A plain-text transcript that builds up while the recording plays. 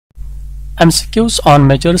MCQs on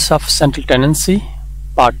measures of central tendency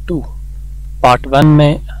part 2। Part 1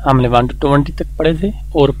 में हमने 1 to 20 तक पढ़े थे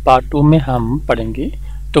और पार्ट 2 में हम पढ़ेंगे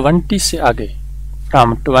 20 से आगे,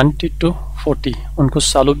 फ्रॉम 20 to 40। उनको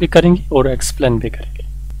सॉल्व भी करेंगे और एक्सप्लेन भी करेंगे।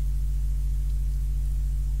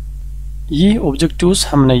 ये ऑब्जेक्टिव्स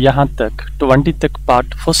हमने यहाँ तक 20 तक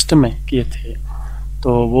पार्ट फर्स्ट में किए थे,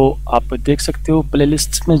 तो वो आप देख सकते हो।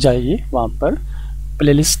 प्लेलिस्ट में जाइए, वहाँ पर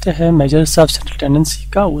प्लेलिस्ट है मेजर्स ऑफ सेंट्रल टेंडेंसी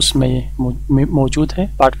का, उसमें ये मौजूद है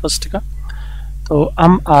पार्ट फर्स्ट का। तो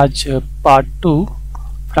हम आज पार्ट 2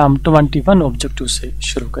 फ्रॉम 21 ऑब्जेक्टिव से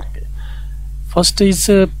शुरू करेंगे। फर्स्ट इज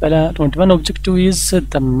पहला 21 objective is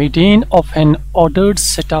the median of N ordered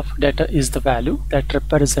set of data is the value that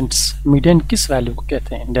represents. Median किस वैल्यू को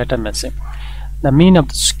कहते हैं डाटा में से? The mean of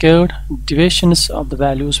the squared deviations of the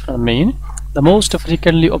values from the mean, the most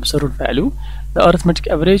frequently observed value, the arithmetic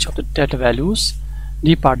average of the data values,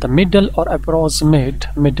 D part the middle और approximate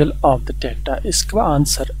middle of the data. इसका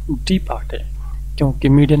answer D part है, क्योंकि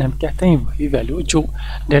median हम कहते हैं वही value जो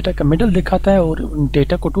data का मिडल दिखाता है और उन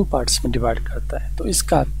डाटा को 2 पार्ट्स में डिवाइड करता है। तो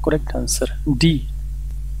इसका correct answer D.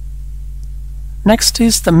 Next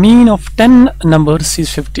is the mean of 10 numbers is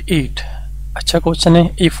 58। अच्छा क्वेश्चन है।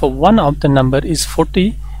 If one of the number is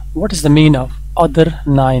 40, what is the mean of other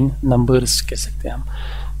 9 numbers कह सकते हैं हम।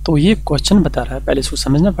 तो ये क्वेश्चन बता रहा है, पहले इसको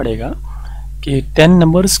समझना पड़ेगा कि 10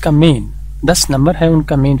 नंबर्स का मीन 10 नंबर है,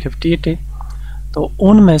 उनका मीन 58 है। तो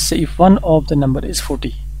उनमें से if one of the number is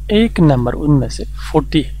 40, एक नंबर उनमें से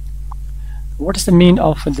 40 है, what is the mean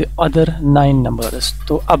of the other 9 numbers.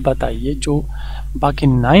 तो अब बताइए जो बाकी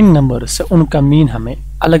 9 नंबर्स है उनका मीन हमें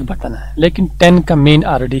अलग बताना है, लेकिन 10 का मीन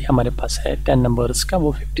ऑलरेडी हमारे पास है 10 नंबर्स का,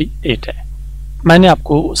 वो 58 है। मैंने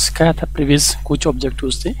आपको सिखाया था प्रीवियस कुछ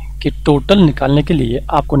ऑब्जेक्टिव्स थे कि टोटल निकालने के लिए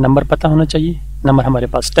आपको नंबर पता होना चाहिए। नंबर हमारे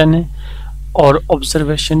पास 10 है और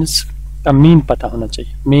ऑब्जर्वेशंस का मीन पता होना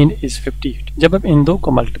चाहिए। Mean is 58। जब आप इन दो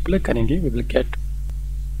को मल्टीप्लाई करेंगे वी विल गेट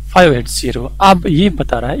 580। अब ये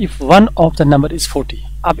बता रहा है if one of the number is 40।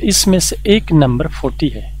 अब इसमें से एक नंबर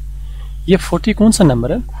 40 है। ये 40 कौन सा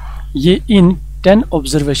नंबर है? ये इन 10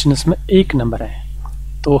 ऑब्जर्वेशंस में एक नंबर है।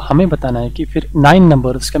 तो हमें बताना है कि फिर 9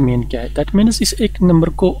 नंबर्स का मीन क्या है। दैट मीन्स इस एक नंबर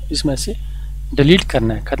को इसमें से डिलीट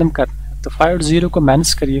करना है, खत्म करना है। तो 580 को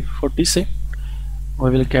माइनस करिए 40 से, वी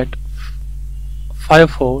विल गेट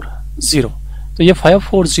 540। तो ये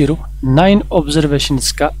 540 9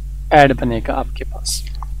 ऑब्जर्वेशंस का ऐड बनेगा आपके पास,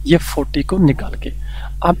 ये 40 को निकाल के।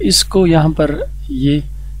 अब इसको यहाँ पर ये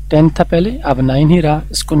 10 था पहले, अब 9 ही रहा,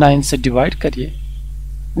 इसको 9 से डिवाइड करिए,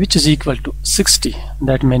 which is equal to 60।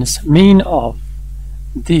 That means mean of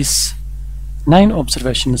this 9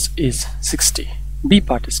 observations is 60। B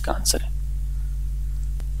part इसका आंसर है।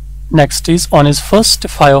 Next is on his first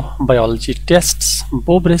 5 biology tests,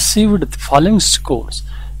 Bob received the following scores: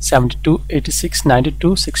 72, 86,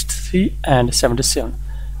 92, 63 and 77।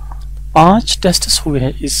 5 tests हुए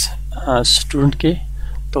हैं इस स्टूडेंट के,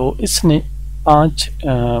 तो इसने 5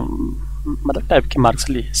 मतलब टाइप के मार्क्स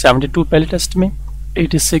लिए। 72 पहले टेस्ट में,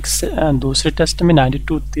 86 दूसरे टेस्ट में,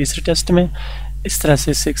 92 तीसरे टेस्ट में, इस तरह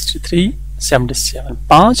से 63, 77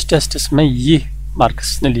 5 टेस्ट्स में ये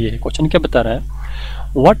मार्क्स ने लिए हैं। क्वेश्चन क्या बता रहा है?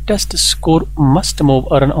 What test score must move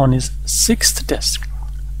earn on his 6th test।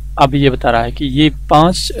 अब ये बता रहा है कि ये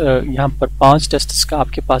 5 यहाँ पर 5 टेस्ट का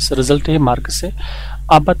आपके पास रिजल्ट है, मार्क्स है।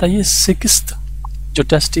 आप बताइए 6th जो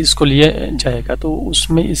टेस्ट इसको लिया जाएगा तो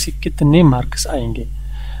उसमें इसी कितने मार्क्स आएंगे।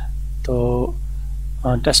 तो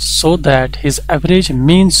test so that his average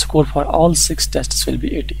mean score for all 6 tests will be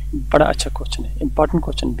 80। बड़ा अच्छा क्वेश्चन है, इंपॉर्टेंट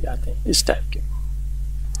क्वेश्चन भी आते हैं इस टाइप के।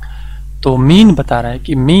 तो मीन बता रहा है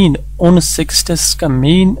कि मीन उन 6 टेस्ट का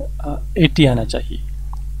मीन 80 आना चाहिए,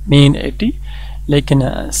 मीन 80, लेकिन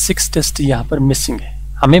 6 टेस्ट यहाँ पर मिसिंग है,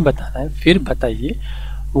 हमें बताना है। फिर बताइए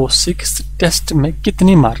वो 6 टेस्ट में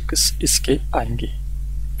कितने मार्क्स इसके आएंगे।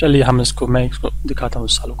 चलिए मैं इसको दिखाता हूँ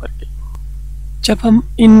सॉल्व करके। जब हम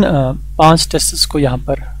इन 5 टेस्ट को यहाँ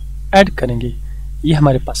पर ऐड करेंगे, ये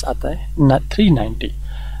हमारे पास आता है 390।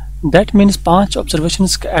 दैट मीन्स 5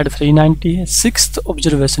 ऑब्जर्वेशंस का ऐड 390 है, 6th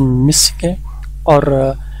ऑब्जर्वेशन मिसिंग है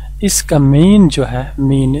और इसका मीन जो है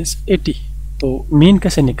मीन इज 80। तो मीन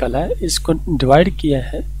कैसे निकाला है? इसको डिवाइड किया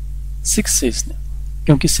है 6 से इसने,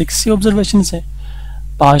 क्योंकि 6 ही ऑब्जर्वेशंस है,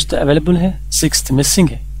 5 तो अवेलेबल है, 6th मिसिंग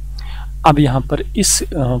है। अब यहाँ पर इस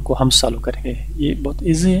को हम सॉल्व करेंगे, ये बहुत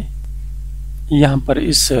ईजी है। यहाँ पर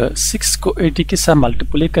इस 6 को 80 के साथ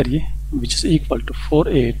मल्टीप्लाई करिए, विच इज इक्वल टू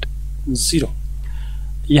 480।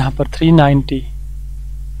 यहाँ पर 390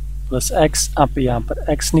 प्लस x, आप यहाँ पर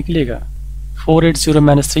x निकलेगा 480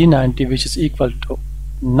 minus 390 which is equal to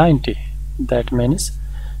 90। That means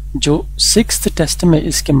जो 6th टेस्ट में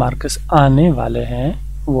इसके मार्क्स आने वाले हैं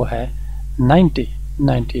वो है 90।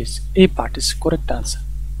 90. A part is correct answer.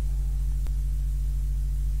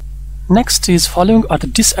 Next is following are the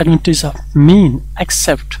disadvantages of mean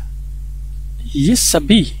except. ये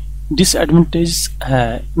सभी डिसएडवांटेज है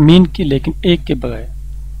मीन की, लेकिन एक के बगैर।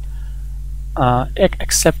 एक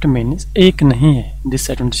एक्सेप्ट मीन एक नहीं है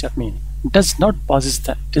disadvantage of mean. Does not pauses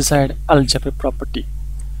the desired algebraic property.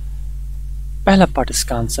 पहला पार्ट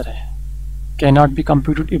इसका आंसर है। Can not be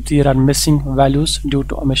computed if there are missing values due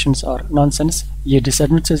to omissions और नॉनसेंस। ये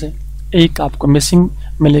डिसएडवांटेज है। एक आपको मिसिंग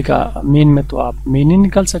मिलेगा मीन में तो आप मीन ही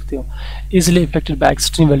निकाल सकते हो। Easily affected by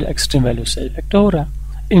extreme value से इफेक्ट हो रहा है।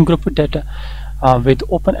 इन group data with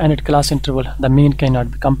open ended class interval the mean can not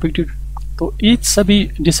be computed. तो ये सभी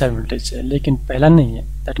डिसएडवांटेज है, लेकिन पहला नहीं है।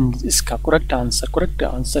 दैट मीन्स इसका correct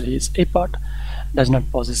answer is a part. Does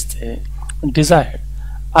not pauses the desired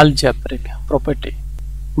algebraic property.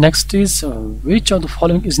 Next is which of the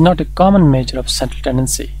following is not a common measure of central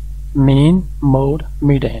tendency? Mean, mode,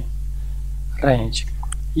 median, range.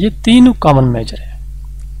 ये तीनों common major है।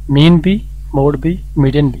 Mean भी, mode भी,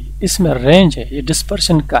 median भी। इसमें range है, ये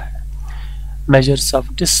dispersion का है। मेजर्स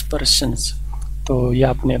ऑफ डिस्पर्शंस तो ये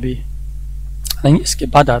आपने अभी नहीं, इसके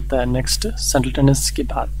बाद आता है नेक्स्ट सेंट्रल टेंडेंसी के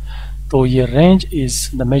बाद। तो ये range is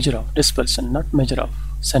the measure of dispersion, not measure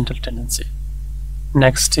of central tendency.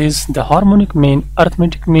 Next is the harmonic mean,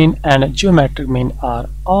 arithmetic mean and geometric mean are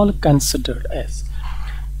all considered as।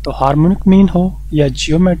 तो हार्मोनिक मीन हो या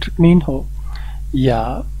जियोमेट्रिक मीन हो या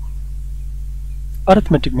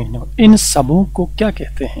arithmetic mean हो, इन सबों को क्या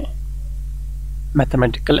कहते हैं?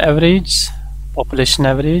 Mathematical average, population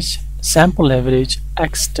average, sample average,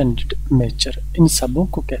 extended major, इन सबों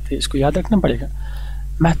को कहते हैं। इसको याद रखना पड़ेगा।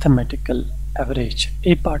 मैथमेटिकल एवरेज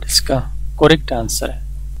ए पार्ट इसका करेक्ट आंसर है।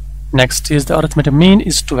 Next is the arithmetic mean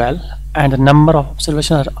is 12 and the number of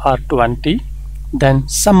observations are 20. Then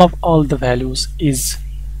sum of all the values is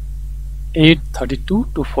 8, 32,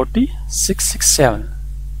 240, 667.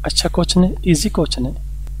 अच्छा क्वेश्चन है, इजी क्वेश्चन है।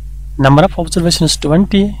 नंबर ऑफ ऑब्जर्वेशन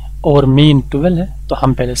 20 है और मीन 12 है, तो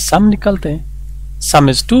हम पहले सम निकालते हैं। सम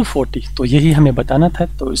इज 240, तो यही हमें बताना था,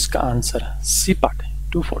 तो इसका आंसर सी पार्ट है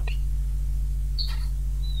 240।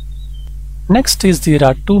 Next is there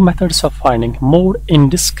are two methods of finding mode in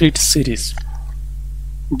discrete series।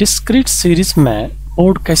 discrete series में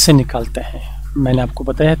mode कैसे निकालते हैं? मैंने आपको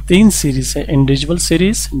बताया तीन सीरीज है, individual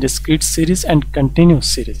series, discrete series and continuous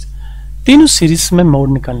series. तीनों सीरीज में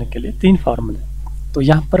मोड निकालने के लिए तीन फॉर्मूले। तो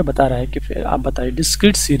यहाँ पर बता रहा है कि फिर आप बताइए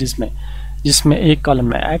डिस्क्रीट सीरीज में, जिसमें एक कॉलम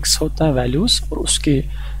में x होता है वैल्यूज और उसके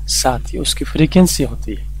साथ ही उसकी फ्रीक्वेंसी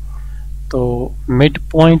होती है। तो mid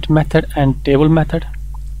point method and table method,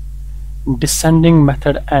 descending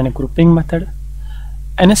method and grouping method,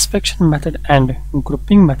 inspection method and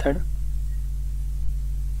grouping method।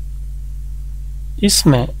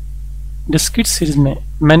 इसमें डिस्क्रीट सीरीज में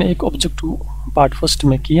मैंने एक ऑब्जेक्टिव पार्ट फर्स्ट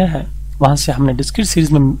में किया है, वहां से हमने डिस्क्रीट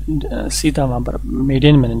सीरीज में सीधा वहां पर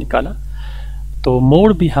मीडियन मैंने निकाला। तो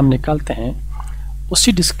मोड भी हम निकालते हैं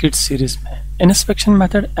उसी डिस्क्रीट सीरीज में, inspection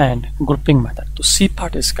method and grouping method. तो सी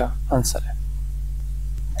पार्ट इसका आंसर है।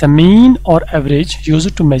 The mean or average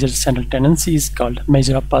used to measure central tendency is called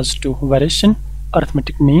measure of positive variation,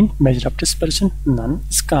 arithmetic mean, measure of dispersion, none।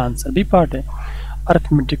 इसका answer भी part है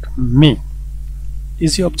arithmetic mean,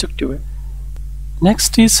 easy objective है।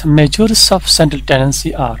 Next is measures of central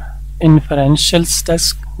tendency are inferential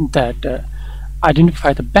tests that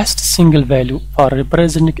identify the best single value for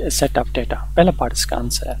representing a set of data। पहला part इसका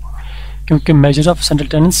answer है, क्योंकि measure of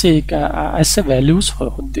central tendency एक ऐसे values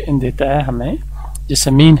देता है हमें,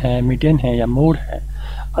 जैसे मीन है, मीडियन है या मोड है,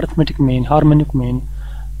 अरिथमेटिक मीन, हार्मोनिक मीन,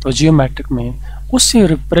 तो जियोमेट्रिक मीन, उससे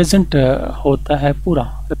रिप्रेजेंट होता है पूरा,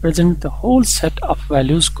 represent the whole set of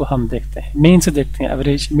values को हम देखते हैं। मीन से देखते हैं,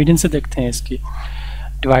 एवरेज, मीडियन से देखते हैं इसकी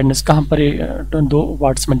डिवाइडनेस कहाँ पर दो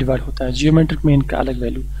पार्ट्स में डिवाइड होता है, जियोमेट्रिक मीन का अलग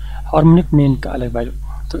वैल्यू, हार्मोनिक मीन का अलग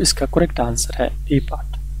वैल्यू। तो इसका करेक्ट आंसर है ए part.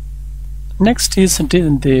 Next is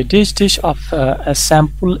the dish of a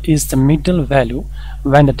sample is the middle value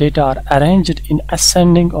when the data are arranged in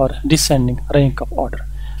ascending or descending rank of order।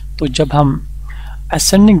 तो जब हम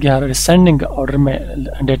ascending या descending order में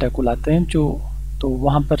डेटा को लाते हैं तो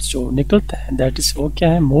वहाँ पर जो निकलता है दैट इज वो क्या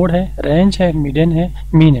है? मोड है, रेंज है, मीडियन है,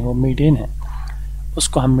 मीन है, वो मीडियन है।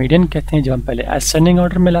 उसको हम मीडियन कहते हैं जब हम पहले ascending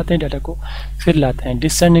order में लाते हैं डेटा को, फिर लाते हैं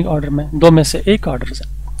descending order में, दो में से एक ऑर्डर से,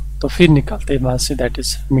 तो फिर निकालते हैं वहाँ से, that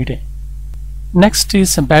is median. Next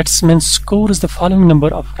is batsman scores the following number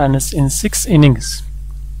of runs in 6 innings।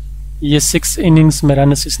 ये 6 innings में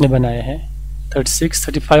रन्स इसने बनाए हैं 36,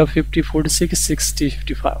 35, 50, 46, 60,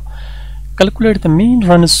 55। Calculate the mean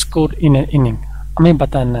run score in an inning। हमें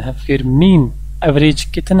बताना है फिर मीन एवरेज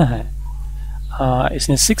कितना है।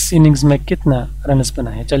 इसने 6 innings में कितना रन्स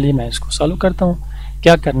बनाए हैं। चलिए मैं इसको सॉल्व करता हूँ।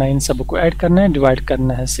 क्या करना है, इन सबको ऐड करना है, डिवाइड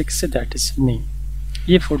करना है 6 से, दैट इज मीन।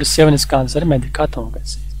 ये 47 इसका आंसर है। मैं दिखाता हूँ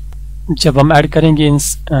कैसे। जब हम ऐड करेंगे इन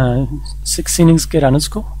 6 इनिंग्स के रनर्स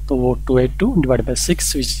को तो वो 282 divide by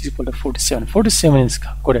 6 which is equal to 47। 47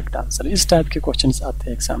 इसका करेक्ट आंसर। इस टाइप के क्वेश्चंस आते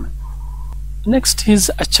हैं एग्जाम में। नेक्स्ट इज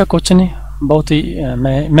अच्छा क्वेश्चन है, बहुत ही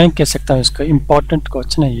मैं कह सकता हूँ इसका इम्पोर्टेंट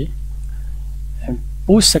क्वेश्चन है। ये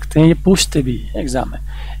पूछ सकते हैं, ये पूछते भी एग्जाम में।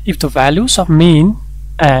 If the values of mean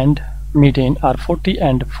and median are 40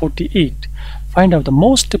 and 48 find out the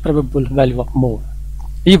most probable value of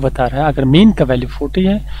mode. ये बता रहा है अगर मीन का वैल्यू 40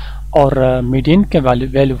 है और मीडियन का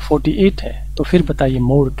वैल्यू 48 है तो फिर बताइए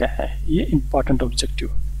मोड क्या है। ये इंपॉर्टेंट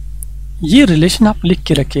ऑब्जेक्टिव। ये रिलेशन आप लिख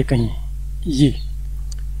के रखिए कहीं, ये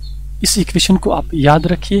इस इक्वेशन को आप याद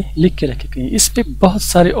रखिए, लिख के रखिए कहीं। इस पे बहुत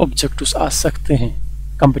सारे ऑब्जेक्टिव्स आ सकते हैं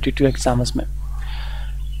कॉम्पिटिटिव एग्जाम्स में।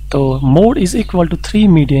 तो mode is equal to 3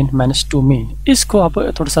 median minus 2 mean. इसको आप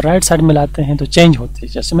थोड़ा सा राइट साइड में लाते हैं तो चेंज होती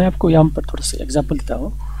है। जैसे मैं आपको यहाँ पर थोड़ा सा एग्जांपल देता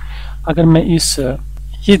हूँ। अगर मैं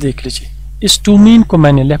ये देख लीजिए, इस 2 मीन को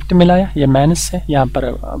मैंने लेफ्ट में लाया, ये माइनस है, यहाँ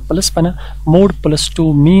पर प्लस बना, mode plus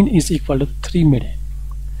 2 mean is equal to 3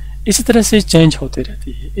 median. इसी तरह से चेंज होती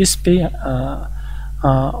रहती है। इस पे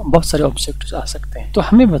बहुत सारे ऑब्जेक्टिव्स आ सकते हैं। तो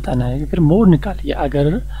हमें बताना है कि फिर मोड निकालिए।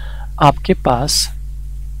 अगर आपके पास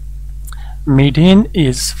median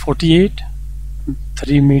is 48,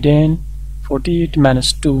 3 median 48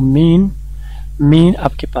 minus 2 mean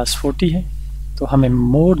आपके पास 40 है तो हमें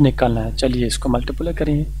मोड निकालना है। चलिए इसको मल्टीप्लाई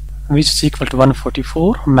करेंगे। Which is equal to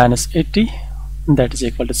 144 minus 80 that is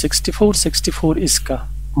equal to 64। 64 इसका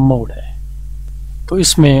मोड है। तो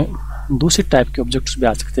इसमें दूसरी टाइप के ऑब्जेक्ट्स भी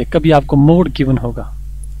आ सकते हैं। कभी आपको मोड गिवन होगा,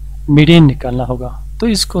 मीडियन निकालना होगा तो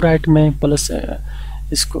इसको राइट में प्लस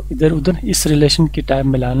इसको इधर उधर इस रिलेशन की टाइप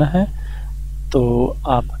में लाना है तो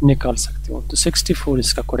आप निकाल सकते हो। तो 64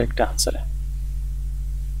 इसका करेक्ट आंसर है।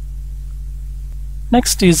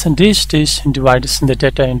 Next is dash dash divides the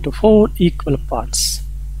data into 4 equal parts.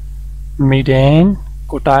 Median,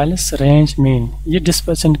 quartiles, range, mean. ये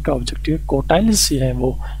डिस्पर्शन का ऑब्जेक्टिव है। क्वार्टाइल्स ये है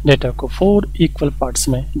वो डेटा को 4 इक्वल पार्ट्स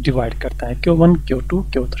में डिवाइड करता है, Q1, Q2,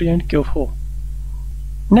 Q3 and Q4।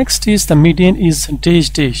 Next is the median is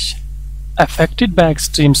dash dash affected by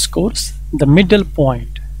extreme scores, the middle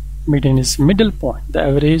point. Median is middle point, the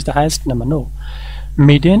average, the highest number. No,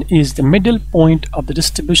 median is the middle point of the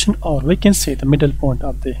distribution, or we can say the middle point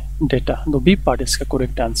of the data. तो B part इसका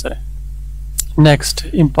correct answer है। Next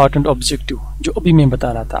important objective जो अभी मैं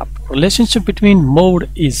बता रहा था आपको, relationship between mode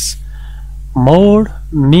is mode,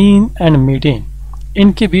 mean and median।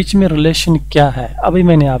 इनके बीच में रिलेशन क्या है अभी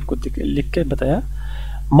मैंने आपको लिख के बताया।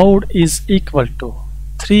 mode is equal to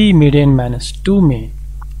 3 median minus 2 mean.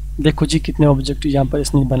 देखो जी कितने ऑब्जेक्टिव यहाँ पर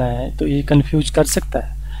इसने बनाया है तो ये कंफ्यूज कर सकता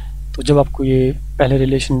है। तो जब आपको ये पहले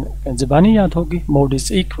रिलेशन ज़बानी याद होगी, mode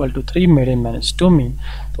is equal to 3 median minus 2 mean,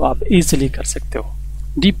 तो आप इजीली कर सकते हो।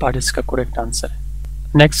 डी पार्ट इसका करेक्ट आंसर है।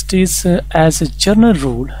 Next is as a general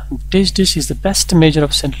rule dash dash is the best measure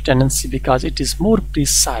of central tendency because it is more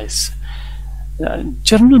precise.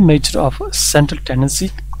 General measure of central tendency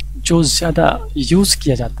जो ज़्यादा use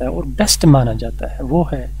किया जाता है और बेस्ट माना जाता है वो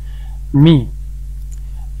है मीन,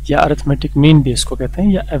 या अरिथमेटिक मीन भी इसको कहते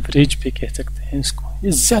हैं, या एवरेज भी कह सकते हैं इसको।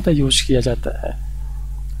 ये ज़्यादा यूज किया जाता है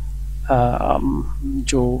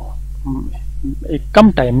जो एक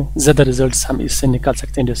कम टाइम में ज़्यादा रिजल्ट्स हम इससे निकाल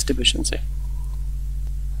सकते हैं डिस्ट्रीब्यूशन से।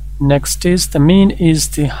 Next is the mean is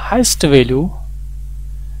the highest value,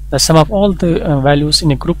 the sum of all the values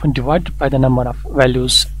in a group divided by the number of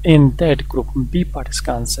values in that group। B part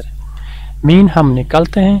इसका answer है। Mean हम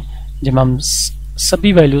निकालते हैं जब हम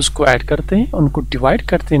सभी values को add करते हैं, उनको डिवाइड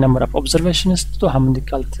करते हैं नंबर ऑफ ऑब्जर्वेशंस, तो हम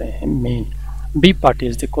निकालते हैं mean. B part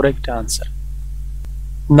is the correct answer।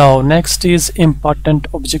 Now next is important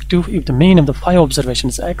objective if the mean of the 5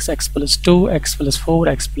 observations x, x plus 2, x plus 4,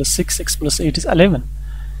 x plus 6, x plus 8 is 11।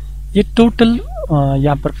 ये total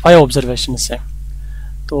यहाँ पर 5 observations है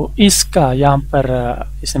तो इसका यहाँ पर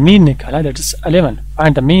इसे मीन निकाला that is 11।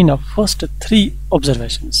 Find the mean of first 3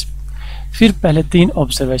 observations. फिर पहले 3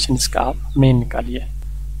 ऑब्जर्वेशंस का आप मीन निकालिए।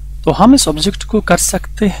 तो हम इस ऑब्जेक्ट को कर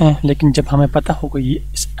सकते हैं लेकिन जब हमें पता होगा ये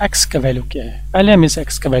इस x का वैल्यू क्या है, पहले हम इस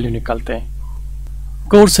x का वैल्यू निकालते हैं।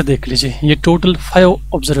 गौर से देख लीजिए ये टोटल 5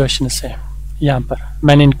 ऑब्जर्वेशंस है। यहाँ पर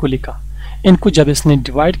मैंने इनको लिखा, इनको जब इसने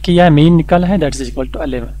डिवाइड किया है मीन निकाला है दैट इज इक्वल टू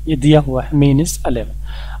 11। ये दिया हुआ है मीन इज 11।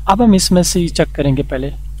 अब हम इसमें से चेक करेंगे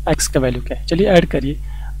पहले x का वैल्यू क्या है। चलिए ऐड करिए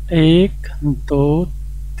 1 2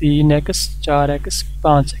 3x 4x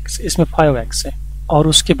 5x, इसमें 5x है और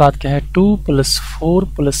उसके बाद क्या है 2 + 4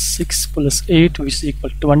 + 6 + 8 विच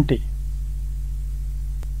इक्वल 20।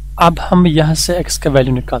 अब हम यहाँ से x का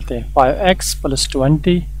वैल्यू निकालते हैं 5x +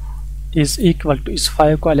 20 इज इक्वल टू, इस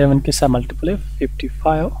 5 को 11 के साथ multiply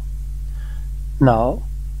 55। Now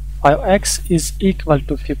 5x is equal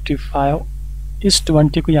to 55, इस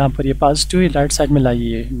 20 को यहाँ पर ये पॉजिटिव राइट साइड में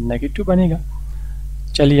लाइए, नेगेटिव बनेगा।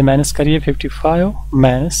 चलिए माइनस करिए, 55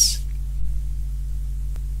 minus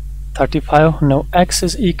 35। Now x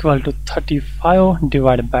is equal to 35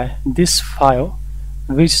 divide by this 5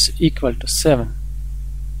 which is equal to 7।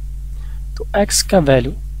 तो x का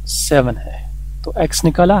वैल्यू 7 है, तो x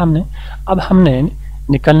निकाला हमने। अब हमने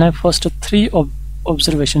निकालना है फर्स्ट 3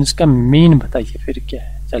 ऑब्जर्वेशंस का मीन, बताइए फिर क्या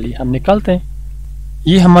है। चलिए हम निकालते हैं।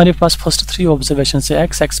 ये हमारे पास फर्स्ट 3 ऑब्जर्वेशन है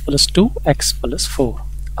x, x plus 2, x plus 4।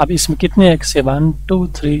 अब इसमें कितने x है, 1 2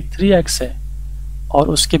 3, 3x है, और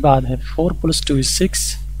उसके बाद है 4 प्लस 2 is 6,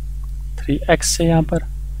 3x है यहाँ पर,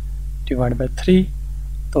 डिवाइड बाय 3।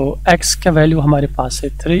 तो x का वैल्यू हमारे पास है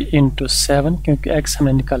 3 इंटू 7, क्योंकि x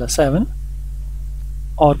हमने निकाला 7,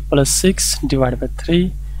 और plus 6 divide by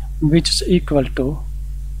 3 which is equal to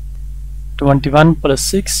 21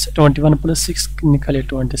 plus 6, 21 plus 6 निकाले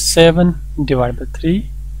 27 डिवाइड बाय 3।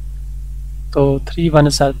 तो 3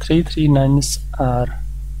 1s are 3, 3 9s are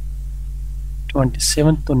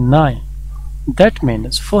 27, तो 9। दैट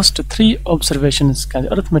मीन्स फर्स्ट 3 ऑब्जर्वेशंस का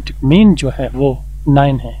अरिथमेटिक मीन जो है वो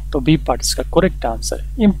 9 है। तो बी पार्ट इसका करेक्ट आंसर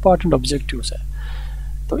है। इंपॉर्टेंट ऑब्जेक्टिव्स है,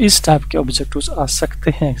 तो इस टाइप के ऑब्जेक्टिव्स आ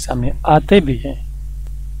सकते हैं, एग्जाम में आते भी हैं।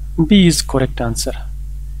 B is correct answer.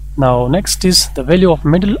 Now next is the value of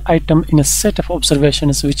middle item in a set of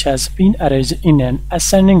observations which has been arranged in an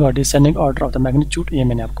ascending or descending order of the magnitude। ये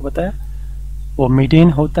मैंने आपको बताया, वो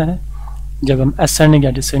median होता है जब हम ascending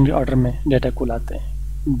या descending order में डेटा को लाते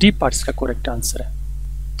हैं। डी पार्ट्स का करेक्ट आंसर है।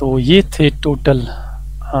 तो ये थे टोटल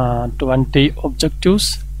 20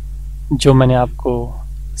 ऑब्जेक्टिव्स जो मैंने आपको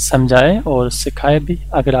समझाए और सिखाए भी।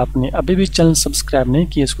 अगर आपने अभी भी चैनल सब्सक्राइब नहीं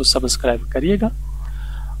किया, इसको सब्सक्राइब करिएगा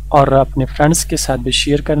और अपने फ्रेंड्स के साथ भी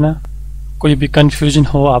शेयर करना। कोई भी कंफ्यूजन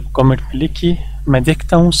हो आप कमेंट में लिखिए, मैं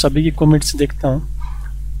देखता हूँ, सभी की कमेंट्स देखता हूँ।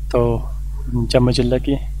 तो जब मुझे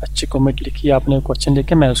लगे अच्छे कमेंट लिखिए, आपने क्वेश्चन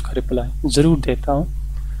लिखे, मैं उसका रिप्लाई ज़रूर देता हूँ।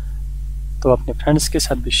 तो अपने फ्रेंड्स के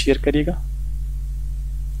साथ भी शेयर करिएगा।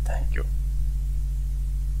 Thank you.